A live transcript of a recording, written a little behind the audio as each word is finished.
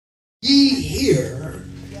ye here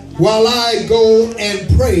while I go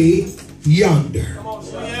and pray yonder.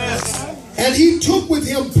 And he took with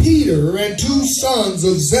him Peter and 2 sons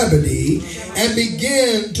of Zebedee, and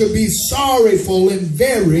began to be sorrowful and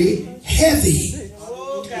very heavy.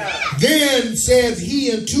 Then said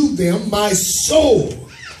he unto them, my soul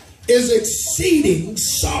is exceeding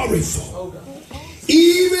sorrowful,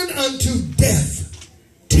 even unto death.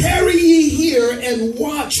 Tarry ye here and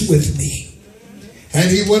watch with me. And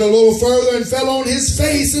he went a little further and fell on his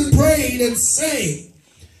face and prayed and saying,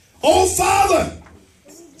 O Father,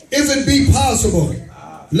 if it be possible,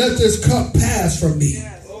 let this cup pass from me.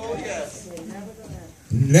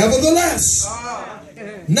 Nevertheless,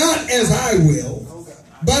 not as I will,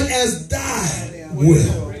 but as thy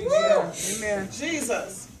will. Amen.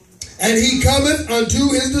 Jesus. And he cometh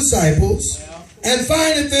unto his disciples, and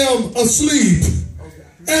findeth them asleep,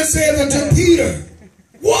 and saith unto Peter,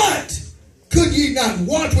 what? Could ye not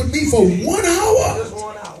watch with me for 1 hour?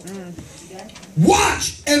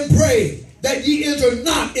 Watch and pray that ye enter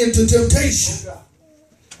not into temptation.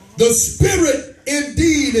 The spirit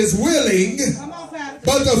indeed is willing,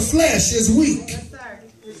 but the flesh is weak.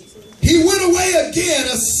 He went away again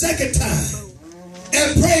a second time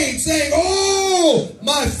and prayed, saying, oh,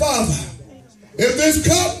 my Father, if this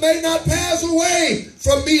cup may not pass away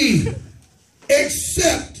from me,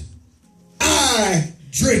 except I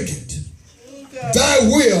drink it, thy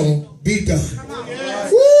will be done.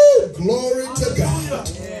 Woo, glory to God.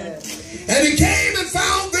 And he came and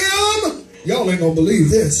found them, y'all ain't gonna believe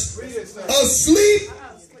this, asleep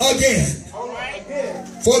again,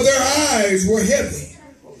 for their eyes were heavy.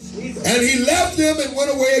 And he left them and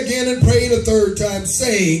went away again and prayed a third time,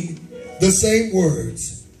 saying the same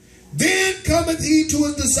words. Then cometh he to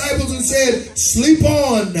his disciples and said, sleep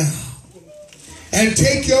on now, and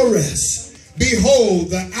take your rest. Behold,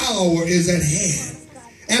 the hour is at hand,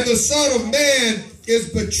 and the Son of Man is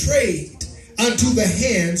betrayed unto the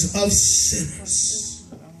hands of sinners.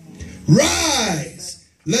 Rise,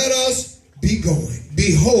 let us be going.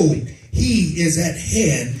 Behold, he is at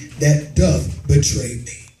hand that doth betray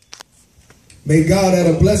me. May God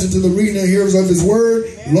add a blessing to the reading and hearers of his word.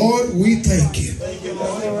 Lord, we thank you.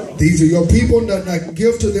 These are your people that I can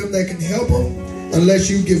give to them that can help them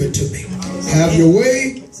unless you give it to me. Have your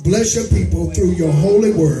way. Bless your people through your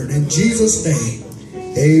holy word. In Jesus' name,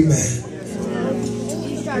 amen.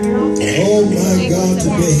 Oh my God,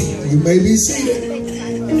 today you may be seated.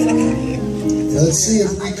 Let's see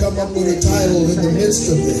if we come up with a title in the midst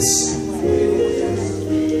of this.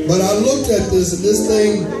 But I looked at this and this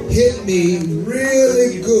thing hit me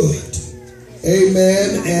really good.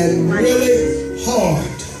 Amen. And really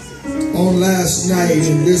hard on last night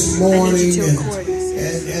and this morning and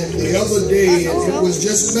the other day. And it was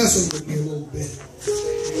just messing with me a little bit.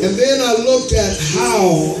 And then I looked at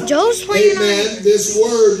how, amen, this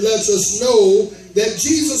word lets us know that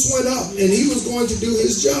Jesus went up and he was going to do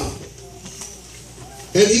his job.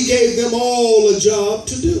 And he gave them all a job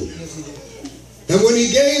to do. And when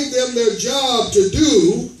he gave them their job to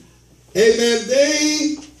do, amen,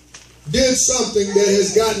 they did something that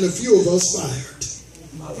has gotten a few of us fired.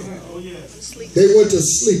 They went to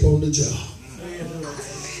sleep on the job.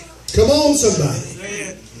 Come on, somebody.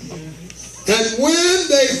 And when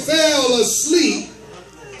they fell asleep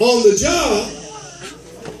on the job,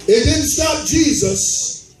 it didn't stop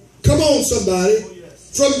Jesus, come on somebody,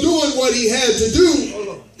 from doing what he had to do.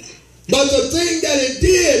 But the thing that it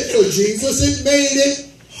did for Jesus, it made it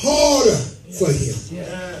harder for him.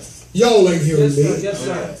 Y'all ain't hearing me.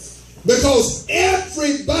 Because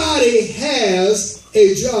everybody has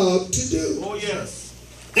a job to do.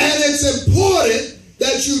 And it's important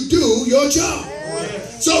that you do your job.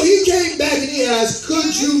 So he came back and he asked,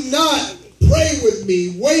 could you not pray with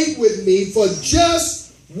me, wait with me for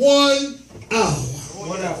just 1 hour?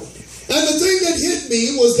 And the thing that hit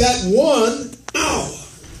me was that 1 hour.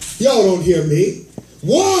 Y'all don't hear me.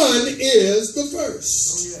 1 is the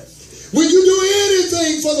first. When you do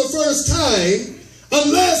anything for the first time,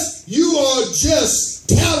 unless you are just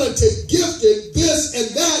talented, gifted, this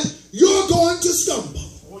and that, you're going to stumble.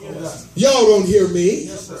 Y'all don't hear me.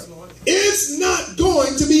 It's not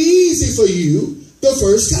going to be easy for you the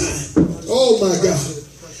first time. Oh my God.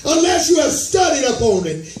 Unless you have studied up on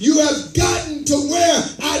it. You have gotten to where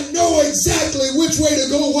I know exactly which way to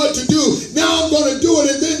go, what to do. Now I'm going to do it.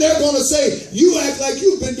 And then they're going to say, you act like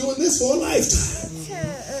you've been doing this for a lifetime.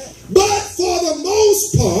 But for the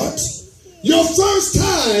most part, your first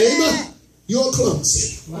time, you're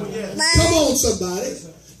clumsy. Come on, somebody.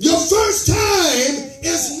 Your first time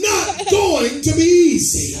is not going to be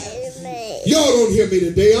easy. Y'all don't hear me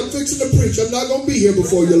today. I'm fixing to preach. I'm not going to be here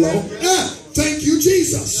before you long. Thank you,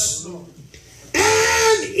 Jesus.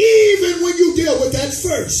 even when you deal with that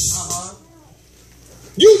first,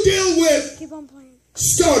 you deal with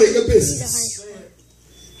starting a business.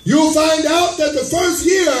 You'll find out that the first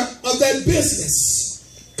year of that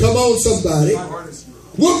business, come on somebody,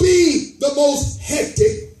 will be the most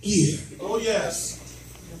hectic year. Oh, yes.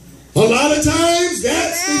 A lot of times,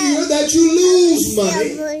 that's the year that you lose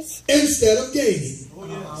money instead of gaining.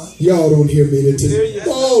 Y'all don't hear me today.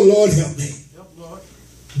 Oh, Lord, help me.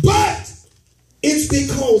 But it's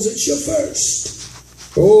because it's your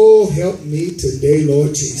first. Oh, help me today,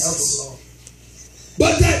 Lord Jesus.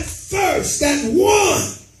 But that first, that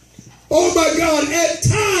one, oh my God, at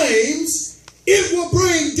times, it will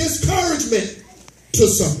bring discouragement to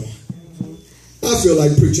someone. I feel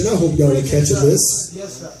like preaching. I hope y'all are catching this.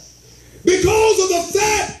 Yes, sir. Because of the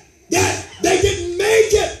fact that they didn't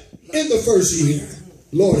make it in the first year.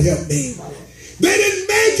 Lord help me. They didn't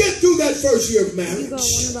make it through that first year of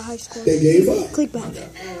marriage. They gave up.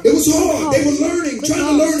 It was hard. They were learning, trying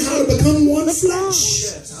to learn how to become one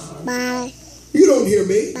flesh. Bye. You don't hear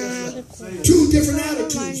me. Two different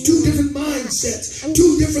attitudes, two different mindsets,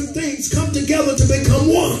 two different things come together to become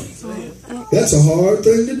one. That's a hard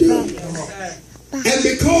thing to do. And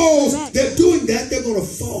because they're doing that, they're going to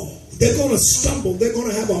fall. They're going to stumble. They're going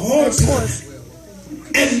to have a hard time.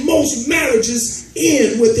 And most marriages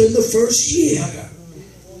end within the first year.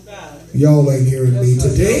 Y'all ain't hearing me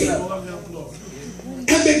today.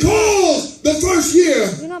 And because the first year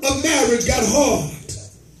of marriage got hard,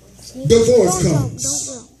 divorce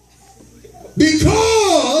comes.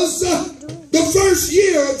 Because the first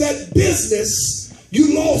year of that business,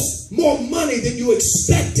 you lost more money than you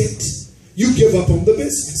expected, you give up on the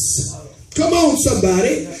business. Come on,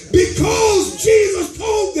 somebody. Because Jesus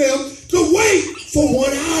told them to wait for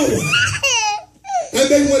 1 hour. And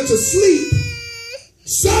they went to sleep.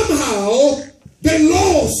 Somehow, they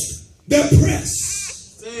lost their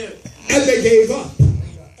press. And they gave up.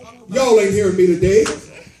 Y'all ain't hearing me today.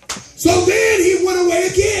 So then he went away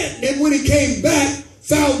again. And when he came back,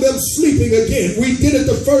 found them sleeping again. We did it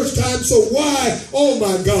the first time, so why, oh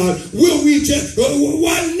my God, will we just,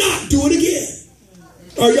 why not do it again?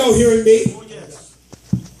 Are y'all hearing me?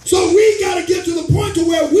 So we got to get to the point to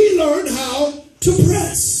where we learn how to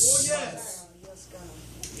press.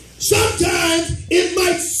 Sometimes it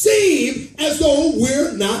might seem as though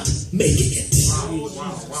we're not making it.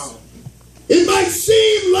 It might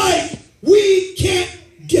seem like we can't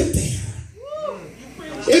get there.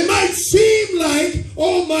 It might seem like,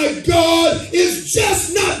 oh my God, it's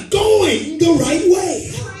just not going the right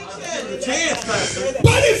way.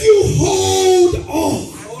 But if you hold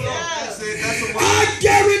on, I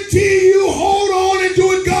guarantee you, hold on and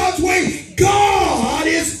do it God's way, God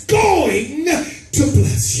is going to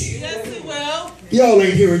bless you. Y'all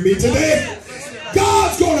ain't hearing me today.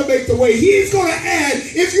 God's going to make the way. He's going to add.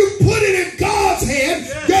 If you put it in God's hand,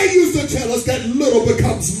 they used to tell us that little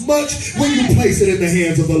becomes much when you place it in the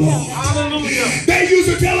hands of the Lord. They used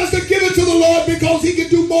to tell us to give it to the Lord because he can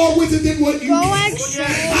do more with it than what you can.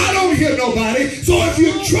 I don't hear nobody. So if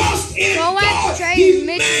you trust in God, he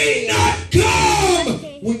may not come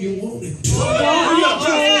when you want him to.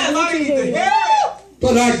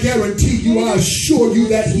 But I guarantee you, I assure you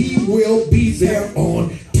that he will be there on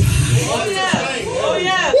time. Oh,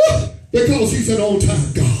 yeah. Because he's an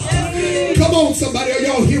on-time God. Come on, somebody. Are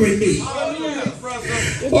y'all hearing me?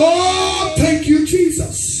 Oh, thank you,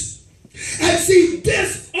 Jesus. And see,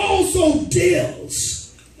 this also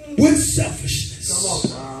deals with selfishness.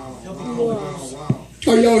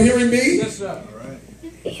 Are y'all hearing me? Yes, sir.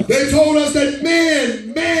 They told us that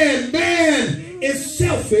man is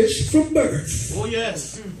selfish from birth. Oh,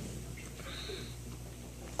 yes.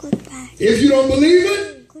 If you don't believe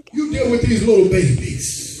it, you deal with these little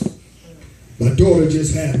babies. My daughter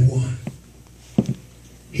just had one.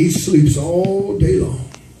 He sleeps all day long.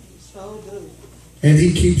 And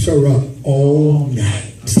he keeps her up all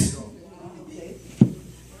night.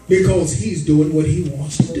 Because he's doing what he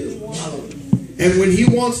wants to do. And when he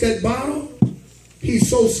wants that bottle, he's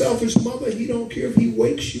so selfish, mother, he don't care if he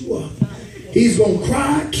wakes you up. He's going to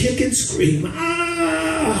cry, kick, and scream.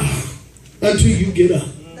 Until you get up.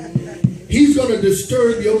 He's going to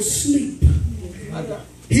disturb your sleep.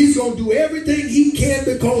 He's going to do everything he can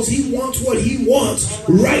because he wants what he wants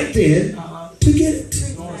right then to get it.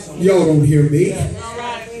 Y'all don't hear me.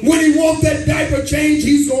 When he wants that diaper change,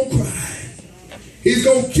 he's going to cry. He's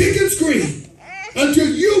going to kick and scream until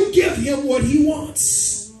you give him what he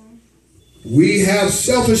wants. We have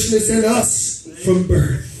selfishness in us from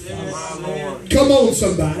birth. Come on,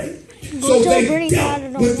 somebody. So they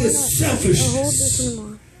dealt with this selfishness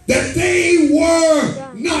that they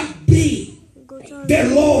were not being their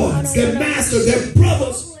lords, their masters, their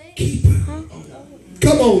brothers' keeper.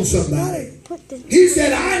 Come on, somebody. He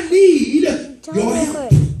said, I need your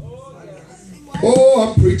help. Oh,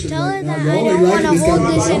 I'm preaching right now. Y'all ain't liking this guy,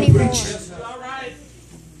 but I'm preaching.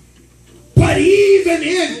 But even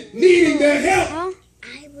in needing their help,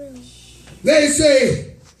 they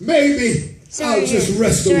say, maybe I'll just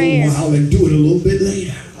rest a little while and do it a little bit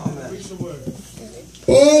later.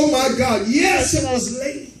 Oh my God. Yes, it was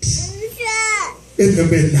late in the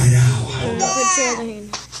midnight hour.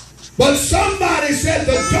 But somebody said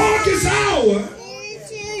the darkest hour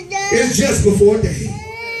is just before day.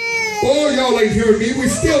 Oh, y'all ain't hearing me. We're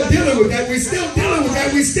still dealing with that. We're still dealing with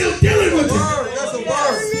that. We're still dealing with it.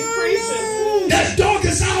 That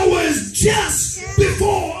darkest hour is just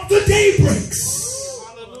before the day breaks.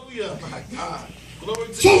 Hallelujah. My God.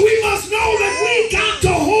 So we must know that we got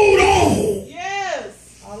to hold on.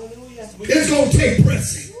 Yes. Hallelujah. It's going to take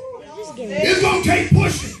pressing. It's going to take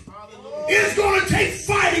pushing. It's going to take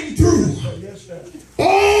fighting through.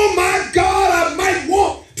 Oh my God, I might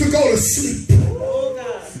want to go to sleep.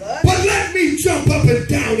 But let me jump up and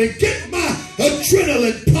down and get my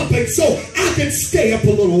adrenaline pumping so I can stay up a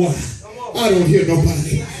little while. I don't hear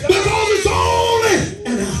nobody. Because it's only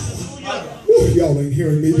an hour. Ooh, y'all ain't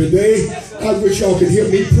hearing me today. I wish y'all could hear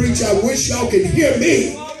me preach. I wish y'all could hear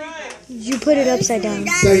me. You put it upside down.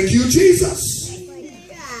 Thank you, Jesus.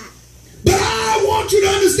 But I want you to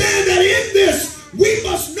understand that in this, we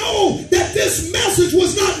must know that this message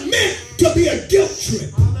was not meant to be a guilt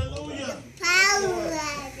trip.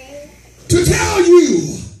 To tell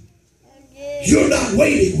you, you're not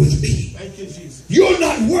waiting with me. You're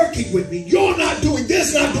not working with me. You're not doing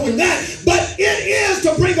this, not doing that. But it is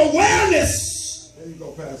to bring awareness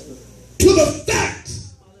to the fact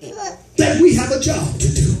that we have a job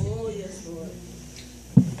to do.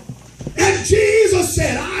 And Jesus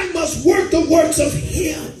said, I must work the works of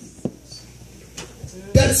him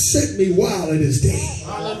that sent me while it is day.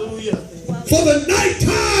 Hallelujah. For the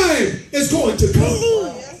nighttime is going to come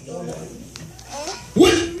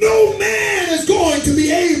when no man is going to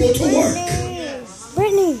be able to work.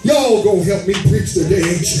 Brittany. Y'all gonna help me preach today,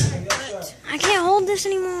 ain't you? I can't hold this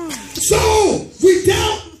anymore. So we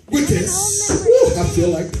dealt with this. Woo, I feel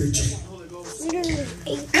like preaching.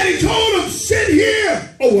 And he told him, sit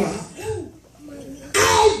here a while.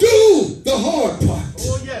 I'll do the hard part.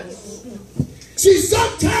 Oh, yes. See,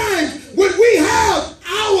 sometimes when we have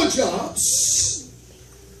our jobs,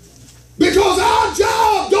 because our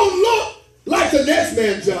job don't look like the next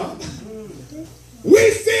man's job,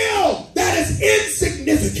 we feel that it's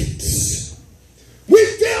insignificant. We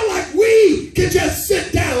feel like we can just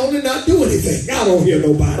sit down and not do anything. I don't hear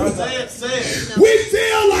nobody. Say it. We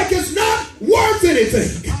feel like it's not worth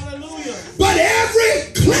anything. Hallelujah. But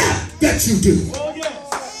every clap that you do, Oh,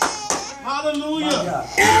 yes. Hallelujah.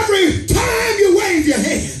 every time you wave your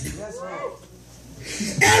hand,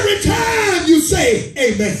 every time you say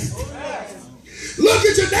amen, look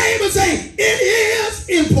at your neighbor and say, it is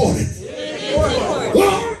important.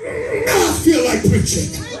 Well, I feel like preaching.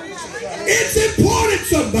 It's important,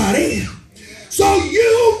 somebody. So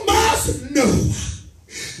you must know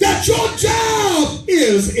that your job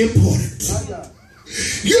is important.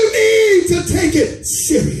 You need to take it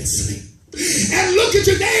seriously. And look at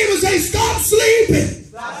your neighbor and say, stop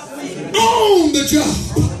sleeping on the job.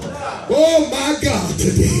 Oh my God,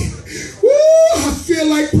 today. Woo, I feel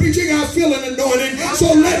like preaching. I feel an anointing.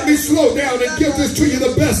 So let me slow down and give this to you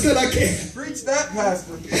the best that I can. Preach that,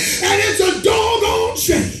 Pastor. And it's a doggone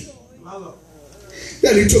shame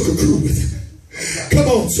that he took a crew with him. Come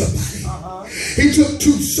on, somebody. He took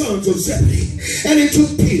two sons of Zebedee, and he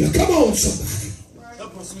took Peter. Come on, somebody.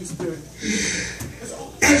 Help us, sweet spirit.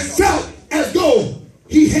 And felt as though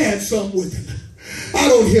he had some with him. I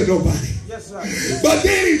don't hear nobody. Yes, sir. But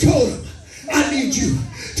then he told him, I need you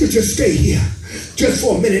to just stay here just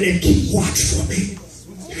for a minute and keep watch for me.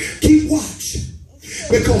 Keep watch,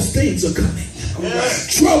 because things are coming.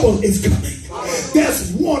 Trouble is coming.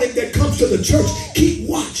 There's warning that comes to the church. Keep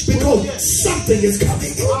watch, because something is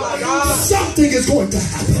coming. Something is going to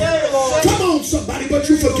happen. Come on, somebody, but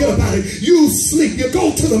you forget about it. You sleep, you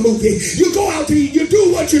go to the movie, you go out to eat, you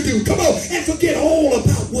do what you do. Come on, and forget all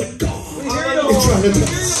about what God is trying to tell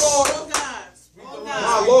us.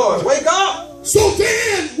 My Lord, wake up. So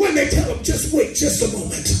then, when they tell him, just wait just a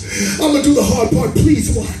moment, I'm going to do the hard part,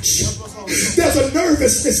 please watch. There's a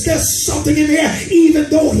nervousness, there's something in there, even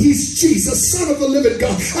though he's Jesus, Son of the living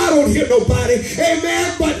God. I don't hear nobody,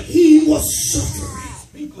 amen, but he was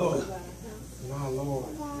suffering. My Lord.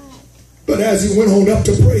 But as he went on up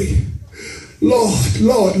to pray, Lord,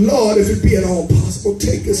 Lord, Lord, if it be at all possible,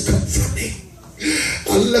 take this cup from me.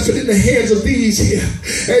 I left it in the hands of these here.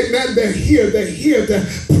 Amen. They're here. They're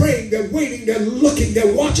praying. They're waiting. They're looking.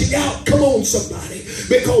 They're watching out. Come on, somebody.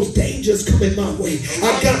 Because danger's coming my way.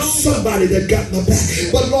 I got somebody that got my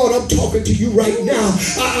back. But Lord, I'm talking to you right now.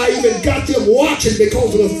 I even got them watching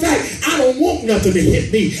because of the fact I don't want nothing to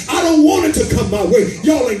hit me. I don't want it to come my way.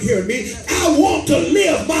 Y'all ain't hearing me. I want to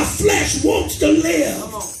live. My flesh wants to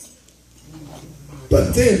live.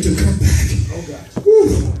 But then to come back,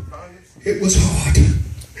 whew, it was hard.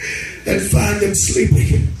 And find them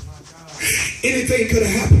sleeping. Anything could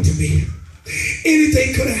have happened to me.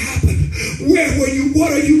 Anything could have happened. Where were you?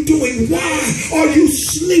 What are you doing? Why are you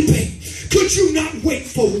sleeping? Could you not wait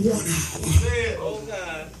for 1 hour?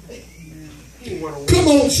 Come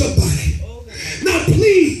on, somebody. Now,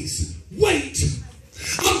 please, wait.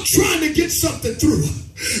 I'm trying to get something through.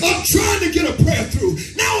 I'm trying to get a prayer through.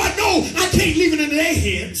 Now I know I can't leave it in their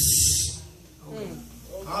hands.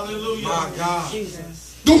 Hallelujah. My God.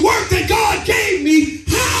 The work that God gave me,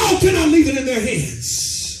 how can I leave it in their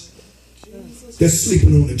hands? They're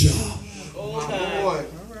sleeping on the job. My Lord.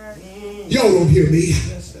 Y'all don't hear me.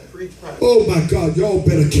 Preach, Pastor. Oh my God, y'all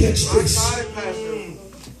better catch My this. God, Pastor.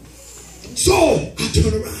 So I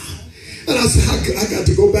turn around and I say, I got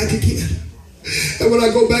to go back again. And when I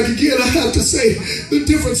go back again, I have to say, the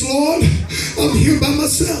difference, Lord, I'm here by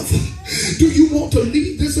myself. Do you want to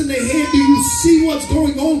leave this in their hand? Do you see what's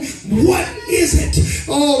going on? What is it?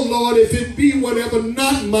 Oh, Lord, if it be whatever,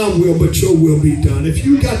 not my will, but your will be done. If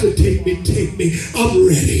you got to take me, take me. I'm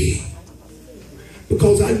ready.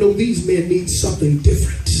 Because I know these men need something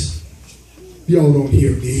different. Y'all don't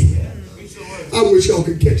hear me. I wish y'all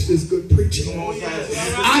could catch this good preaching.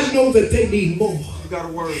 I know that they need more. Got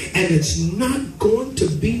a word. And it's not going to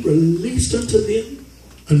be released unto them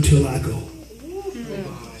until I go.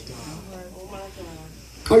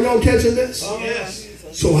 Are y'all catching this? Yes.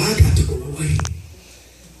 So I got to go away.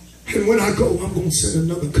 And when I go, I'm going to send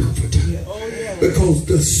another comforter. Because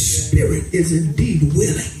the spirit is indeed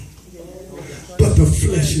willing, but the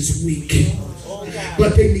flesh is weak.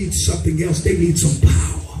 But they need something else. They need some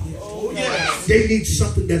power. They need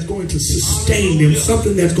something that's going to sustain them,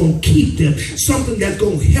 something that's going to keep them, something that's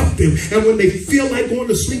going to help them. And when they feel like going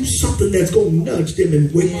to sleep, something that's going to nudge them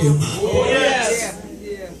and wake them up.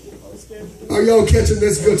 Are y'all catching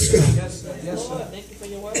this good stuff?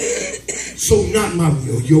 So not my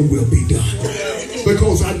will, your will be done.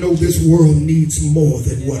 Because I know this world needs more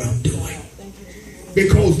than what I'm doing.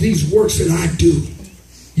 Because these works that I do,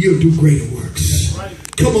 you'll do greater works.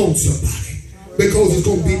 Come on, somebody. Because it's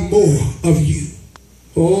going to be more of you.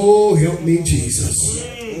 Oh, help me, Jesus.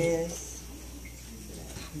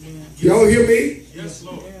 Y'all hear me? Yes,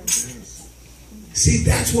 Lord. See,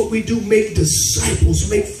 that's what we do. Make disciples.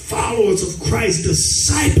 Make followers of Christ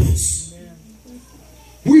disciples.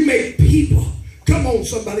 We make people. Come on,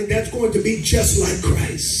 somebody. That's going to be just like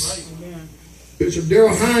Christ. Bishop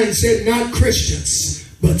Darrell Hines said, not Christians,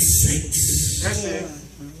 but saints. That's it.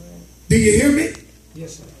 Do you hear me?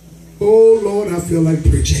 Yes, sir. Oh, Lord, I feel like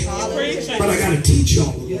preaching. But I got to teach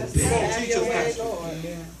y'all a little bit. Teach us, Pastor.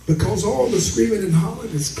 Because all the screaming and hollering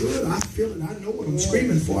is good. I feel it. I know what I'm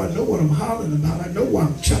screaming for. I know what I'm hollering about. I know why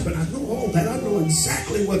I'm jumping. I know all that. I know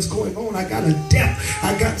exactly what's going on. I got a depth.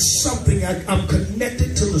 I got something. I'm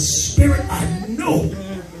connected to the Spirit. I know.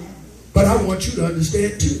 But I want you to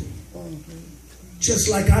understand too. Just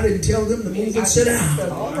like I didn't tell them to move and sit down.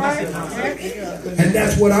 And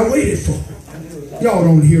that's what I waited for. Y'all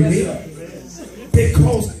don't hear me.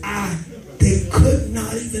 Because they could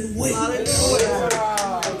not even wait.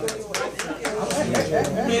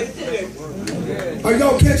 Are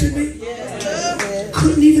y'all catching me?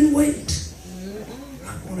 Couldn't even wait.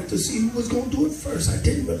 I wanted to see who was going to do it first. I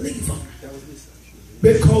didn't believe them.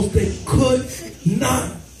 Because they could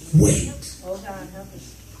not wait.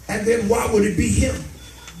 And then why would it be him?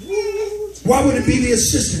 Why would it be the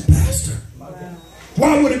assistant pastor?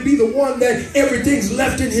 Why would it be the one that everything's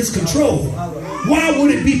left in his control? Why would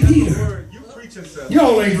it be Peter?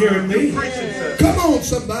 Y'all ain't hearing me. Come on,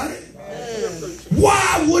 somebody.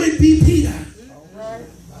 Why would it be Peter?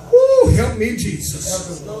 Woo, help me,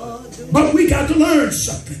 Jesus. But we got to learn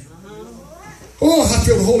something. Oh, I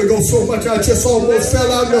feel the Holy Ghost so much I just almost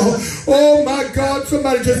fell out. Oh, my God.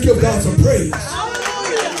 Somebody just give God some praise.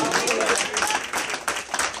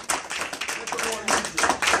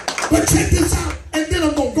 But check this out. And then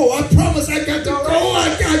I'm going to go. I promise I got to go.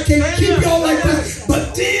 I can't keep y'all like this.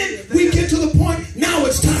 But then we get to the point. Now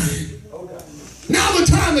it's time. Now the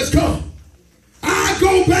time has come. I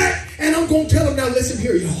go back and I'm going to tell them, now listen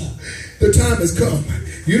here, y'all. The time has come.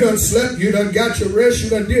 You done slept. You done got your rest. You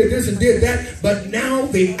done did this and did that. But now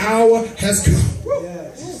the hour has come.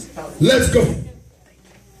 Let's go.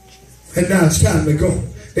 And now it's time to go.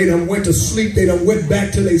 They done went to sleep. They done went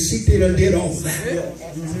back to their seat. They done did all that.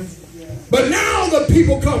 But now the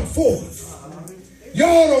people come forth.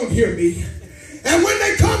 Y'all don't hear me. And when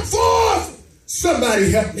they come forth,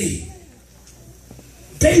 somebody help me.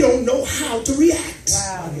 They don't know how to react.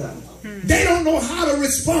 They don't know how to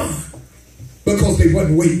respond because they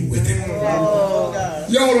wasn't waiting with him.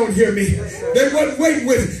 Y'all don't hear me. They wasn't waiting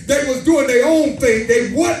with him. They was doing their own thing.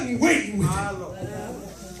 They wasn't waiting with him.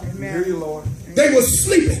 Hear you, Lord. They were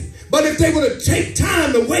sleeping. But if they were to take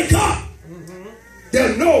time to wake up,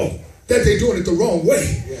 they'll know that they're doing it the wrong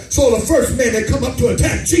way. So the first man that come up to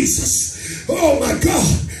attack Jesus, oh my God,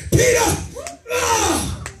 Peter,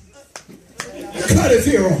 cut his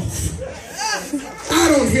ear off. I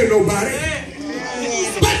don't hear nobody.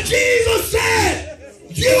 But Jesus said,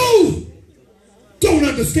 you don't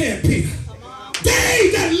understand, Peter.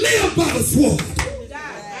 They that live by the sword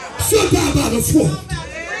shall die by the sword.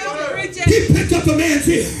 He picked up the man's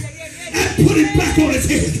ear and put it back on his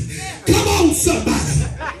head. Come on, somebody.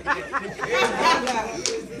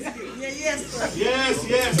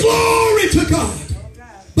 Yes. Glory to God.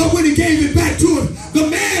 But when he gave it back to him, the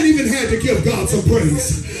man even had to give God some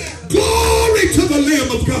praise. Glory to the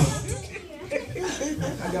Lamb of God.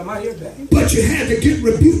 I got my ear back. But you had to get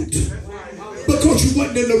rebuked because you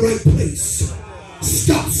wasn't in the right place.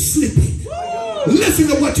 Stop sleeping. Listen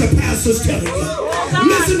to what your pastor's telling you.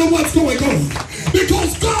 Listen to what's going on.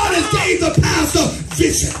 Because God has gave the pastor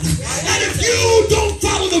vision. And if you don't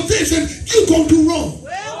follow the vision, you're going to do wrong.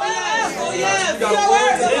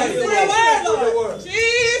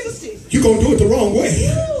 You're going to do it the wrong way.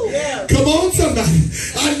 Come on, somebody.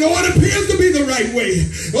 I know it appears to be the right way.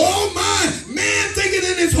 Oh, my. Man thinking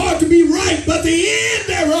in his heart to be right, but the end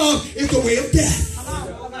thereof is the way of death.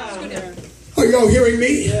 Are y'all hearing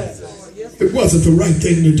me? It wasn't the right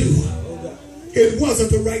thing to do. It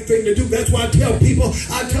wasn't the right thing to do. That's why I tell people,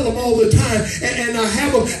 I tell them all the time, and I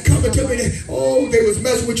have them coming to me, oh, they was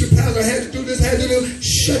messing with your pastor, I had to do this, had to do this.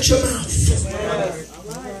 Shut your mouth.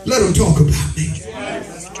 Let them talk about me.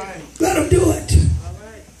 Let them do it.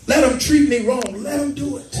 Let them treat me wrong. Let them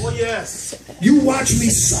do it. Oh, yes. You watch me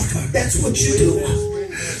suffer. That's what you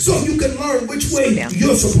do. So you can learn which way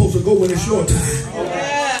you're supposed to go when it's your time.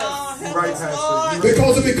 Right, Pastor.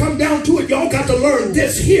 Because if it come down to it, y'all got to learn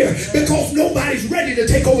this here. Because nobody's ready to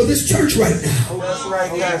take over this church right now. Oh, that's right,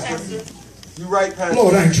 Pastor. You're right, Pastor.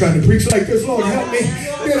 Lord, I ain't trying to preach like this. Lord, help me.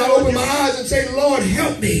 Then I open my eyes and say, Lord,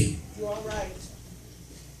 help me.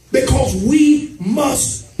 Because we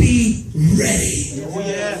must be ready. Oh,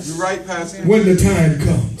 yes. You're right, Pastor. When the time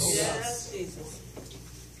comes.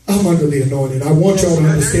 I'm under the anointing. I want y'all to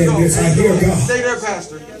understand this. I hear God. Stay there,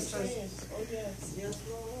 Pastor.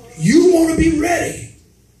 You want to be ready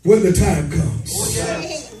when the time comes.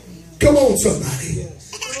 Come on, somebody.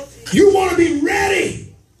 You want to be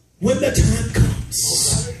ready when the time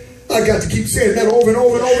comes. I got to keep saying that over and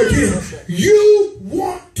over and over again. You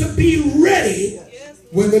want to be ready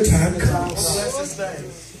when the time comes.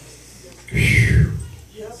 Whew.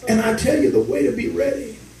 And I tell you, the way to be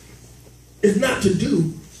ready is not to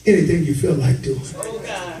do anything you feel like doing.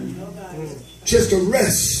 Just to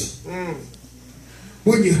rest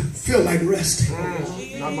when you feel like resting.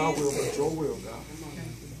 Not my will, but your will, God.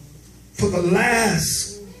 For the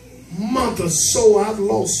last month or so, I've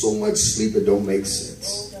lost so much sleep it don't make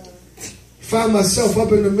sense. Find myself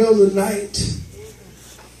up in the middle of the night.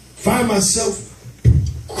 Find myself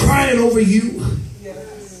crying over you.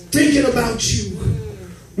 Thinking about you.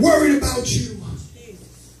 Worried about you.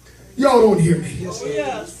 Y'all don't hear me.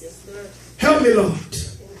 Help me, Lord.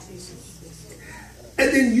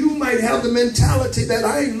 And then you might have the mentality that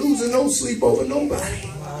I ain't losing no sleep over nobody.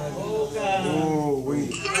 Oh,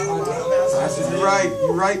 wait. Pastor, you're right.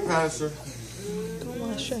 You're right, Pastor. Go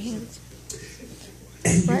wash your hands.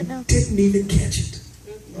 And Right you now. didn't even catch it.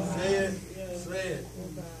 Say it. Say it.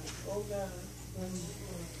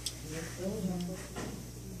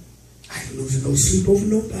 I ain't losing no sleep over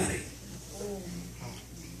nobody.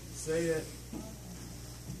 Say it.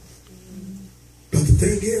 But the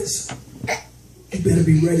thing is, you better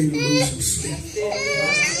be ready to lose some sleep.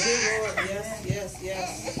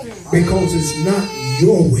 Because it's not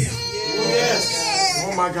your will. Yes.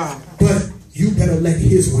 Oh, my God. But you better let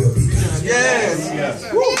his will be done.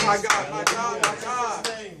 Yes. Woo, my God, my God, my God.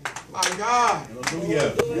 My God.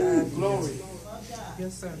 Hallelujah. Glory.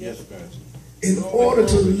 Yes, Pastor. In order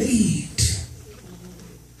to lead,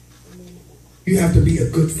 you have to be a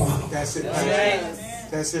good follower. That's it,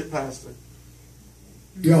 Pastor. That's it, Pastor.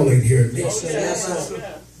 Y'all ain't hearing me. Yes,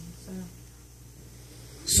 sir.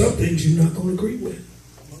 Some things you're not going to agree with.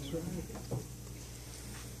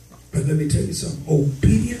 But But let me tell you something.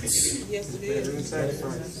 Obedience. Yes, it is.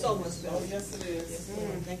 So much better. Yes, it is.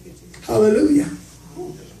 Thank you, Jesus. Hallelujah.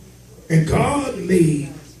 And God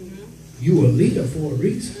made you a leader for a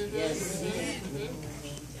reason. Yes.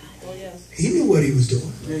 Oh, yes. He knew what he was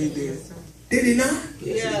doing. Yeah, he did. Did he not?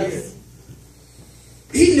 Yes.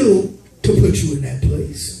 He knew to put you in that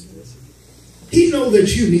place. He know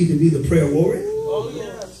that you need to be the prayer warrior. Oh,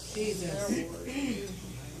 yes. Jesus.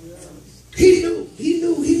 He knew.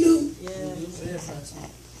 Yes.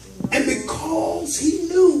 And because he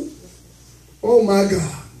knew, oh my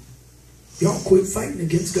God, y'all quit fighting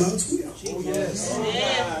against God's will. Oh, yes.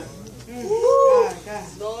 Amen.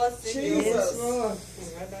 Lord, Jesus. Lord.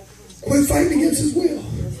 Quit fighting against his will.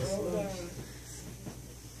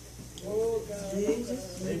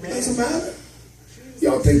 Doesn't matter.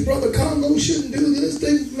 Y'all think Brother Congo shouldn't do this?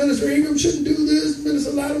 Think Minister Ingram shouldn't do this?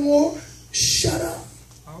 Minister Lattimore? Shut up.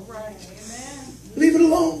 All right. Amen. Leave it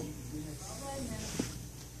alone.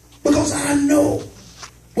 Because I know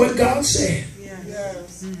what God said.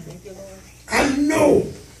 Yes. Thank you, Lord. I know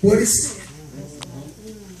what he said.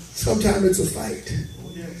 Sometimes it's a fight.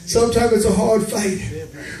 Sometimes it's a hard fight.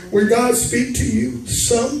 When God speaks to you,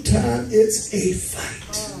 sometimes it's a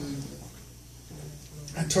fight.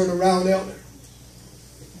 I turn around, elder.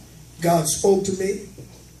 God spoke to me,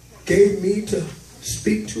 gave me to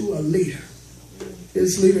speak to a leader.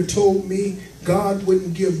 This leader told me God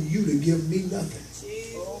wouldn't give you to give me nothing.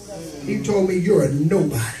 He told me you're a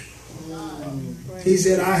nobody. He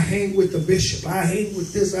said, I hang with the bishop. I hang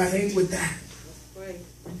with this. I hang with that.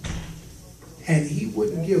 And he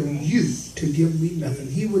wouldn't give you to give me nothing.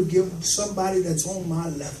 He would give somebody that's on my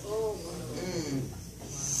level.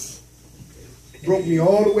 Broke me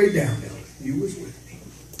all the way down there. You was with me.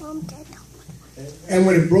 And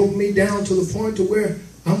when it broke me down to the point to where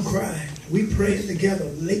I'm crying, we praying together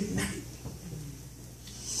late night.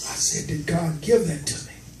 I said, did God give that to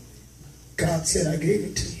me? God said, I gave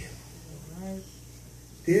it to you.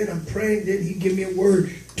 Then I'm praying, then he give me a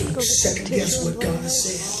word. Don't second guess what God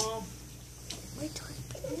said.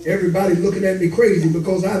 Everybody looking at me crazy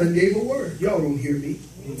because I done gave a word. Y'all don't hear me.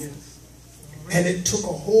 And it took a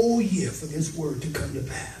whole year for this word to come to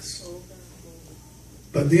pass.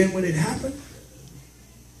 But then when it happened,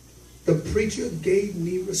 the preacher gave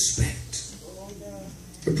me respect.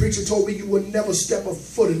 The preacher told me you would never step a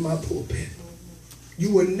foot in my pulpit.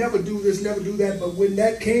 You would never do this, never do that. But when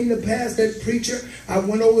that came to pass, that preacher, I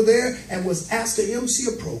went over there and was asked to MC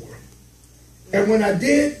a program. And when I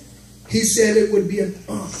did, he said it would be an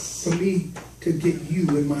honor for me to get you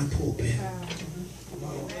in my pulpit.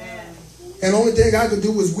 And the only thing I could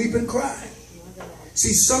do was weep and cry.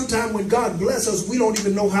 See, sometimes when God bless us, we don't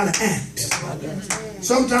even know how to act.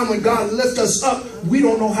 Sometimes when God lifts us up, we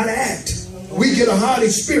don't know how to act. We get a haughty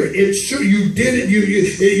spirit. You did it.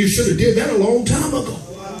 You should have did that a long time ago.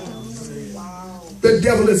 The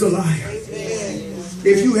devil is a liar.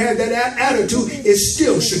 If you had that attitude, it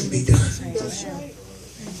still shouldn't be done.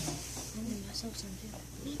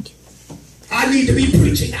 I need to be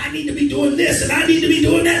preaching. I need to be doing this and I need to be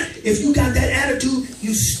doing that. If you got that attitude,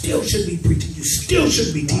 you still should be preaching. You still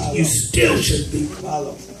should be teaching. You still should be.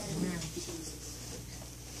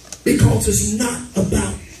 Because it's not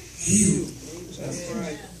about you.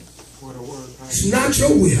 It's not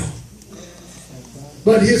your will,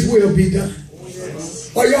 but his will be done.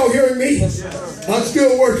 Are y'all hearing me? I'm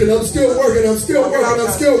still working. I'm still working. I'm still working.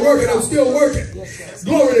 I'm still working. I'm still working.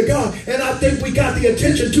 Glory to God. And I think we got the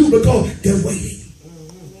attention too because they're waiting.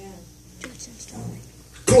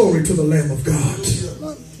 Glory to the Lamb of God.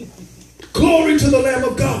 Glory to the Lamb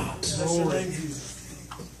of God.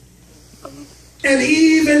 And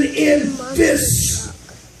even in this,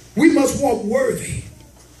 we must walk worthy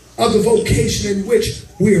of the vocation in which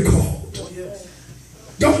we are called.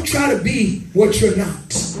 Don't try to be what you're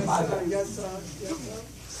not.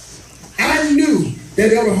 I knew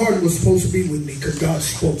that Elder Harden was supposed to be with me because God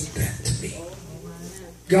spoke that to me.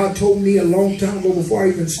 God told me a long time ago before I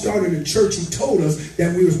even started the church, he told us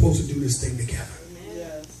that we were supposed to do this thing together.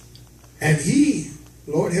 And he,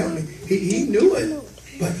 Lord help me, he knew it,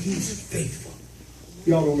 but he's faithful.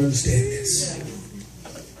 Y'all don't understand this.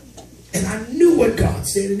 And I knew what God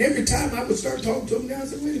said. And every time I would start talking to him, God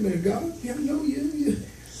said, wait a minute, God, I know you.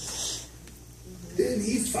 Then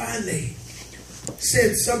he finally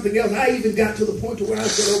said something else. I even got to the point to where I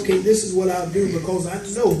said, okay, this is what I'll do because I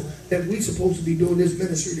know that we're supposed to be doing this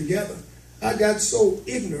ministry together. I got so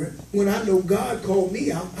ignorant when I know God called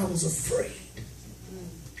me out, I was afraid.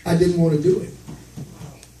 I didn't want to do it.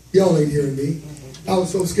 Y'all ain't hearing me. I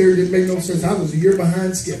was so scared it didn't make no sense. I was a year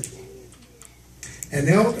behind schedule. And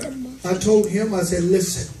now I told him, I said,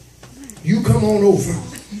 listen, you come on over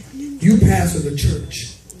You pastor the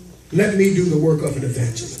church. Let me do the work of an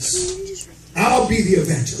evangelist. I'll be the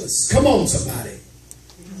evangelist. Come on, somebody.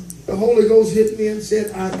 The Holy Ghost hit me and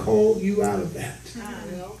said, I called you out of that.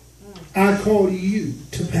 I called you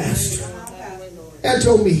to pastor. And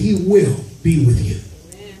told me he will be with you.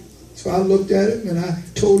 So I looked at him and I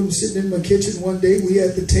told him, sitting in my kitchen one day, we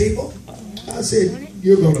at the table. I said,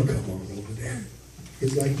 you're going to come on over there.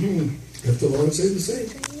 He's like, if the Lord said the same.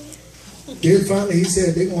 Then finally he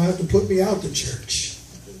said, they're going to have to put me out the church.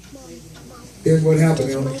 Then what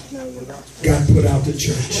happened? Got put out the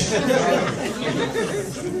church.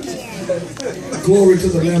 Glory to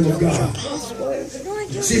the Lamb of God.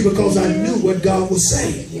 See, because I knew what God was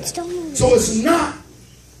saying. So it's not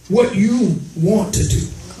what you want to do,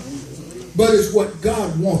 but it's what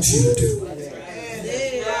God wants you to do.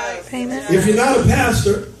 Amen. If you're not a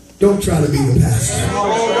pastor, don't try to be a pastor.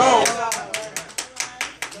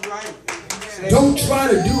 Don't try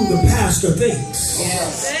to do the pastor things.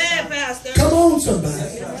 Come on,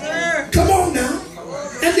 somebody. Come on now.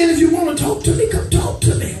 And then if you want to talk to me, come talk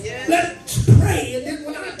to me. Let's pray. And then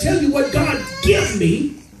when I tell you what God gives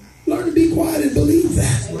me, learn to be quiet and believe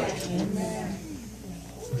that.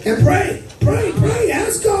 And pray. Pray, pray.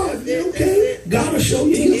 Ask God. Okay? God will show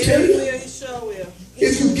you. He'll tell you.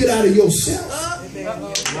 If you get out of yourself.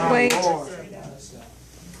 Wait.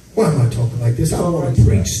 Why am I talking like this? I want to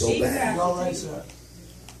preach so bad.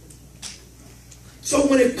 So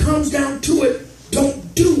when it comes down to it,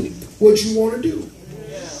 don't do what you want to do.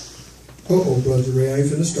 Uh-oh, Brother Ray, I ain't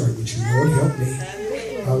finna start with you. Lord, help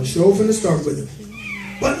me. I was sure finna start with it.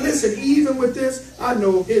 But listen, even with this, I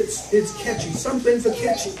know it's catchy. Some things are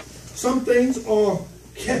catchy. Some things are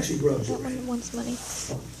catchy, Brother Ray. That one wants money.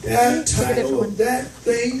 That title of that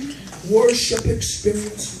thing, Worship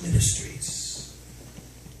Experience Ministries.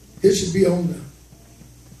 It should be on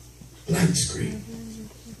the light screen.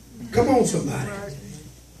 Come on, somebody.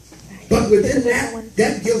 But within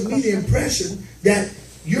that gives me the impression that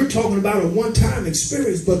you're talking about a one-time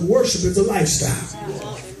experience, but worship is a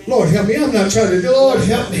lifestyle. Lord, help me. I'm not trying to do, Lord,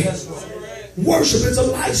 help me. Worship is a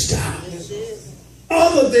lifestyle.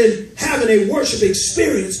 Other than having a worship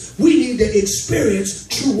experience, we need to experience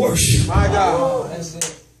true worship. My God.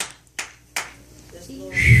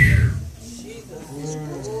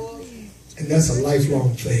 And that's a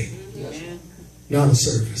lifelong thing, not a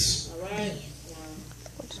service.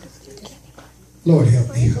 Lord help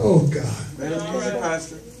me. Oh God.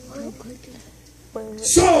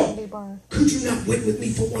 So, could you not wait with me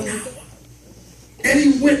for 1 hour? And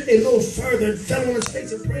he went a little further and fell on his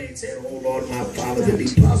face and prayed, saying, oh Lord, my Father, if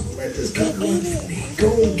it be possible, let this cup run from me.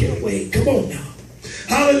 Go and get away. Come on now.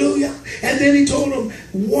 Hallelujah. And then he told them,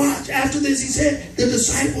 watch. After this, he said, the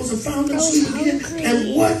disciples have found him asleep again.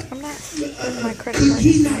 And what? Could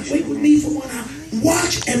he not wait with me for 1 hour?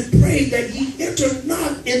 Watch and pray that ye enter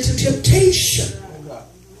not into temptation.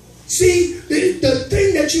 See, the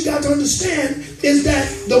thing that you got to understand is that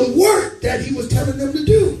the work that he was telling them to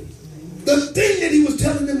do, the thing that he was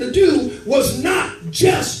telling them to do was not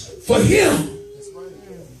just for him,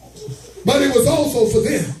 but it was also for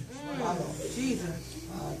them.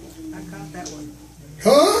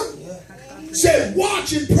 Huh? Said,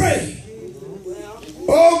 watch and pray.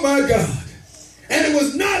 Oh my God. And it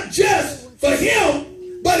was not just for him,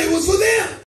 but it was for them.